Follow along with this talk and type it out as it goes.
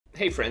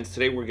Hey friends,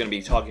 today we're going to be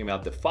talking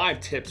about the 5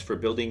 tips for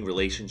building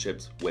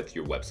relationships with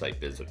your website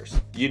visitors.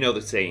 You know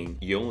the saying,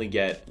 you only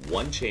get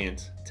one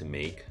chance to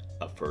make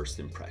a first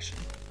impression.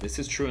 This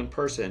is true in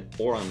person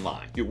or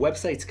online. Your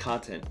website's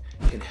content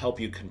can help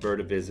you convert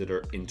a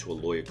visitor into a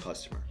loyal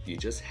customer. You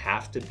just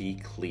have to be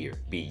clear,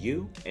 be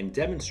you, and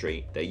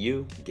demonstrate that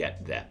you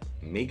get them.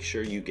 Make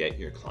sure you get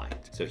your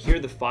client. So here are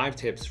the 5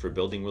 tips for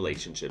building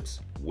relationships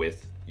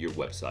with your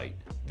website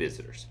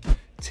visitors.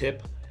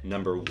 Tip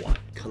number 1,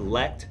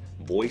 collect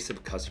voice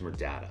of customer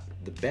data.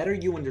 The better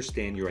you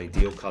understand your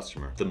ideal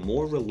customer, the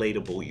more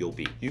relatable you'll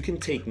be. You can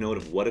take note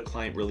of what a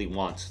client really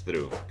wants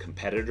through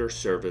competitor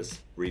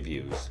service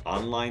reviews,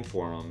 online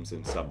forums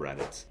and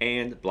subreddits,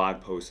 and blog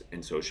posts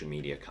and social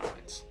media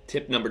comments.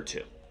 Tip number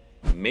 2,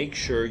 make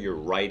sure you're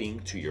writing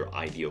to your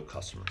ideal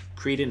customer.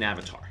 Create an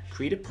avatar.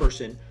 Create a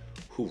person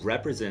who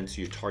represents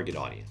your target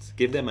audience.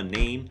 Give them a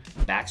name,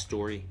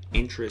 backstory,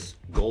 interests,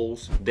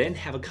 goals, then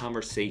have a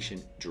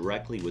conversation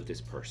directly with this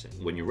person.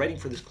 When you're writing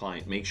for this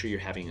client, make sure you're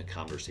having a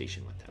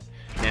conversation with them.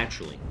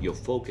 Naturally, you'll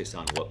focus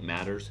on what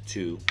matters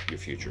to your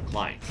future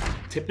clients.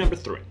 Tip number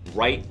 3,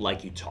 write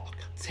like you talk.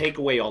 Take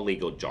away all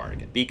legal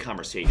jargon. Be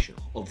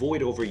conversational.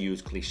 Avoid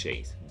overused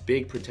cliches,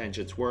 big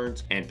pretentious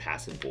words, and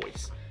passive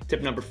voice.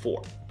 Tip number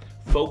 4,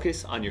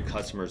 focus on your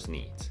customers'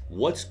 needs.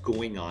 What's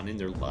going on in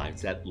their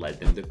lives that led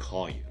them to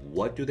call you?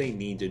 What do they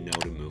need to know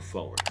to move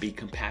forward? Be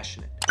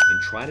compassionate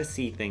and try to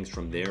see things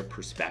from their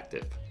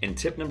perspective. And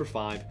tip number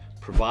 5,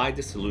 provide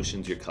the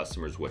solutions your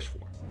customers wish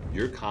for.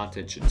 Your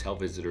content should tell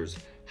visitors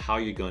how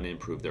you're going to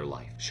improve their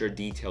life. Share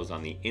details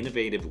on the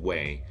innovative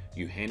way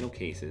you handle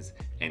cases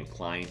and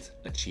clients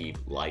achieve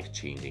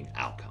life-changing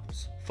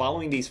outcomes.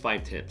 Following these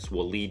 5 tips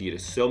will lead you to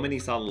so many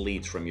solid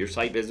leads from your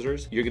site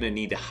visitors, you're going to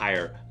need to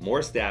hire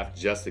more staff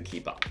just to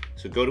keep up.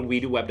 So go to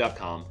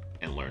WeDoWeb.com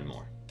and learn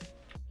more.